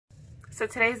So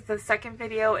today's the second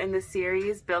video in the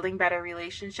series, Building Better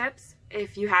Relationships.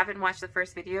 If you haven't watched the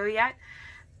first video yet,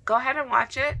 go ahead and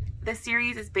watch it. The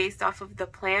series is based off of the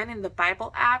plan in the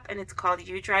Bible app, and it's called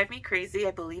You Drive Me Crazy.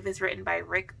 I believe it's written by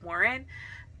Rick Warren.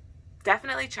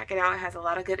 Definitely check it out. It has a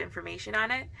lot of good information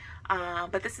on it.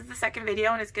 But this is the second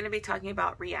video, and it's going to be talking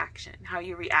about reaction, how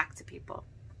you react to people.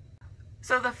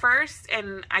 So the first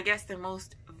and I guess the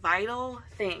most vital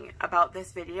thing about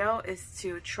this video is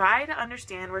to try to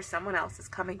understand where someone else is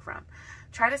coming from.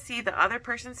 Try to see the other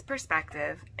person's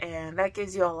perspective, and that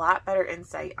gives you a lot better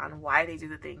insight on why they do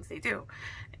the things they do.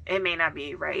 It may not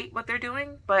be right what they're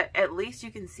doing, but at least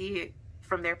you can see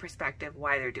from their perspective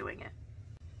why they're doing it.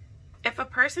 If a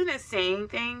person is saying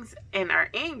things and are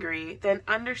angry, then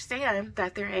understand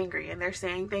that they're angry and they're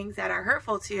saying things that are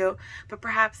hurtful to you, but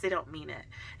perhaps they don't mean it.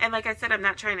 And like I said, I'm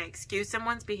not trying to excuse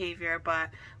someone's behavior, but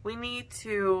we need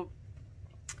to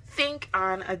think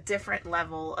on a different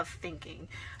level of thinking.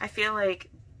 I feel like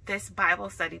this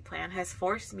Bible study plan has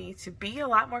forced me to be a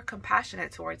lot more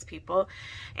compassionate towards people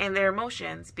and their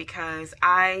emotions, because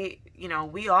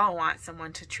we all want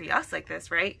someone to treat us like this,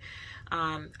 right?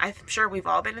 I'm sure we've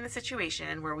all been in a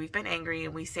situation where we've been angry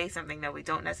and we say something that we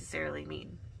don't necessarily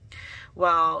mean.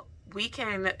 Well, we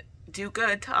can do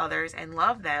good to others and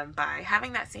love them by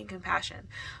having that same compassion.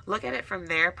 Look at it from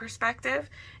their perspective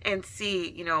and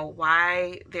see,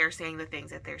 why they're saying the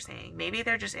things that they're saying. Maybe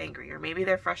they're just angry, or maybe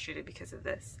they're frustrated because of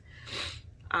this.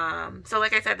 So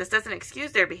like I said, this doesn't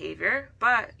excuse their behavior,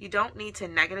 but you don't need to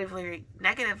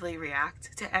negatively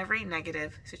react to every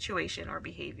negative situation or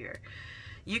behavior.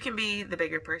 You can be the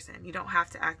bigger person. You don't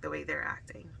have to act the way they're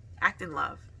acting. Act in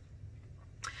love.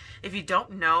 If you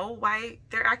don't know why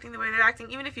they're acting the way they're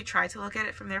acting, even if you try to look at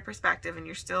it from their perspective and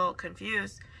you're still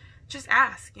confused, just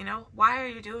ask, why are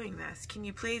you doing this? Can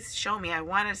you please show me? I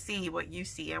want to see what you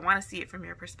see. I want to see it from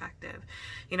your perspective.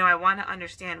 I want to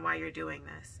understand why you're doing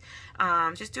this.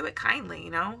 Just do it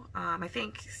kindly, I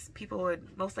think people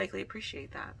would most likely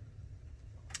appreciate that.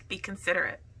 Be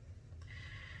considerate.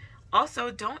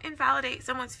 Also, don't invalidate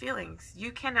someone's feelings.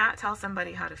 You cannot tell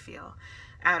somebody how to feel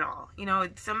at all.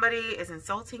 Somebody is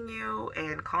insulting you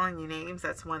and calling you names,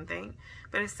 that's one thing.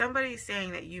 But if somebody's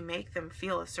saying that you make them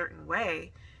feel a certain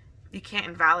way, you can't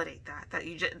invalidate that.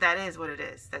 That is what it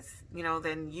is. That's,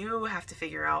 then you have to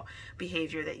figure out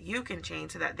behavior that you can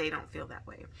change so that they don't feel that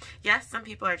way. Yes, some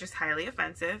people are just highly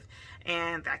offensive,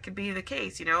 and that could be the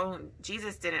case.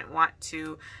 Jesus didn't want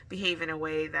to behave in a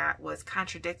way that was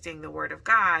contradicting the word of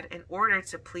God in order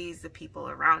to please the people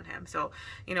around him. So,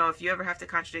 if you ever have to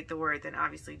contradict the word, then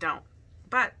obviously don't.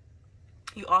 But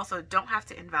you also don't have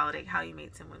to invalidate how you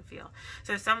made someone feel.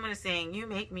 So if someone is saying, you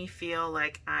make me feel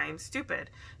like I'm stupid,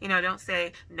 don't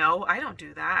say, no, I don't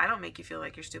do that. I don't make you feel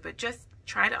like you're stupid. Just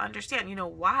try to understand,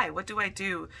 why? What do I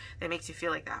do that makes you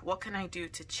feel like that? What can I do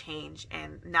to change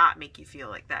and not make you feel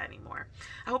like that anymore?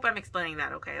 I hope I'm explaining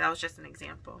that okay. That was just an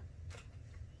example.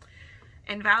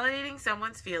 Invalidating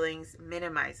someone's feelings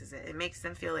minimizes it. It makes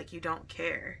them feel like you don't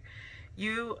care.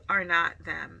 You are not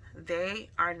them. They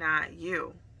are not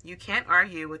you. You can't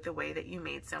argue with the way that you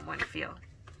made someone feel.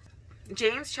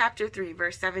 James chapter 3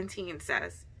 verse 17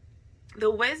 says,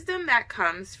 "The wisdom that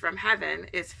comes from heaven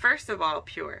is first of all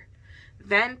pure,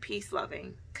 then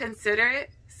peace-loving,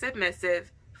 considerate,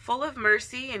 submissive, full of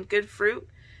mercy and good fruit,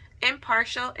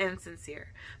 impartial and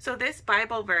sincere." So this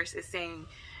Bible verse is saying,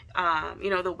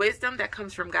 the wisdom that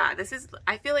comes from God.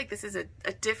 I feel like this is a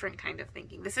different kind of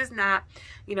thinking. This is not,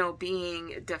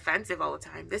 being defensive all the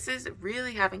time. This is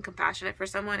really having compassion for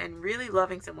someone and really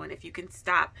loving someone. If you can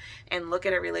stop and look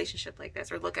at a relationship like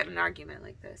this, or look at an argument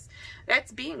like this,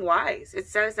 that's being wise. It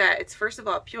says that it's first of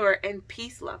all pure and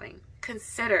peace-loving,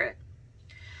 considerate,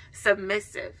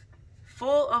 submissive,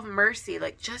 full of mercy,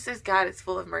 like just as God is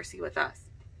full of mercy with us,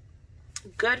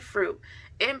 good fruit,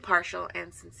 impartial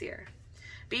and sincere.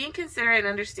 Being considerate and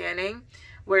understanding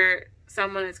where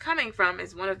someone is coming from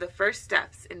is one of the first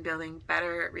steps in building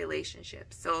better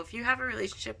relationships. So if you have a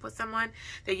relationship with someone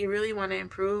that you really want to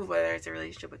improve, whether it's a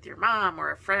relationship with your mom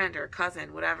or a friend or a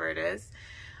cousin, whatever it is,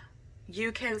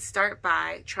 you can start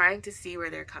by trying to see where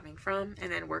they're coming from and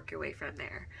then work your way from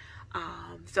there.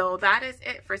 So that is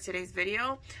it for today's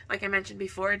video. Like I mentioned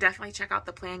before, definitely check out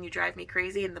the plan You Drive Me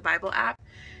Crazy in the Bible app,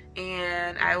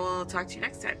 and I will talk to you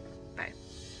next time. Bye.